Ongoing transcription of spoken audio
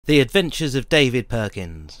The Adventures of David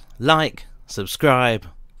Perkins. Like, subscribe,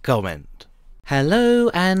 comment. Hello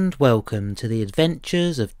and welcome to the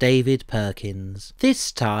Adventures of David Perkins.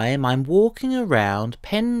 This time I'm walking around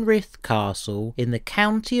Penrith Castle in the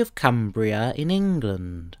county of Cumbria in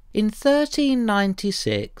England. In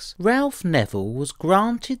 1396, Ralph Neville was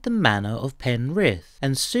granted the manor of Penrith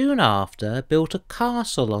and soon after built a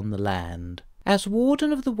castle on the land. As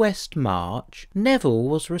Warden of the West March, Neville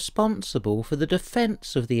was responsible for the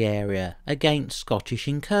defence of the area against Scottish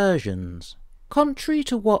incursions. Contrary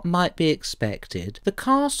to what might be expected, the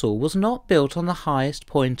castle was not built on the highest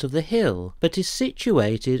point of the hill, but is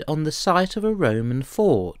situated on the site of a Roman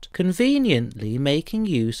fort, conveniently making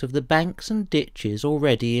use of the banks and ditches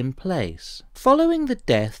already in place. Following the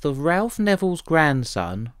death of Ralph Neville's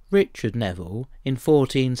grandson, Richard Neville, in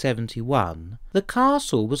 1471, the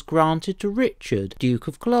castle was granted to Richard, Duke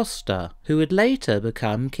of Gloucester, who would later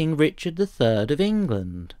become King Richard III of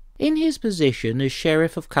England. In his position as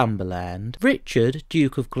Sheriff of Cumberland, Richard,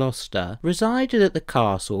 Duke of Gloucester, resided at the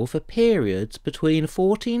castle for periods between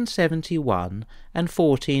 1471 and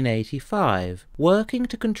 1485, working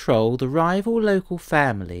to control the rival local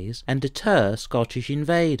families and deter Scottish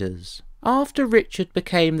invaders. After Richard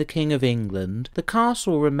became the King of England, the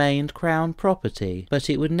castle remained Crown property, but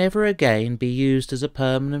it would never again be used as a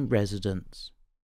permanent residence.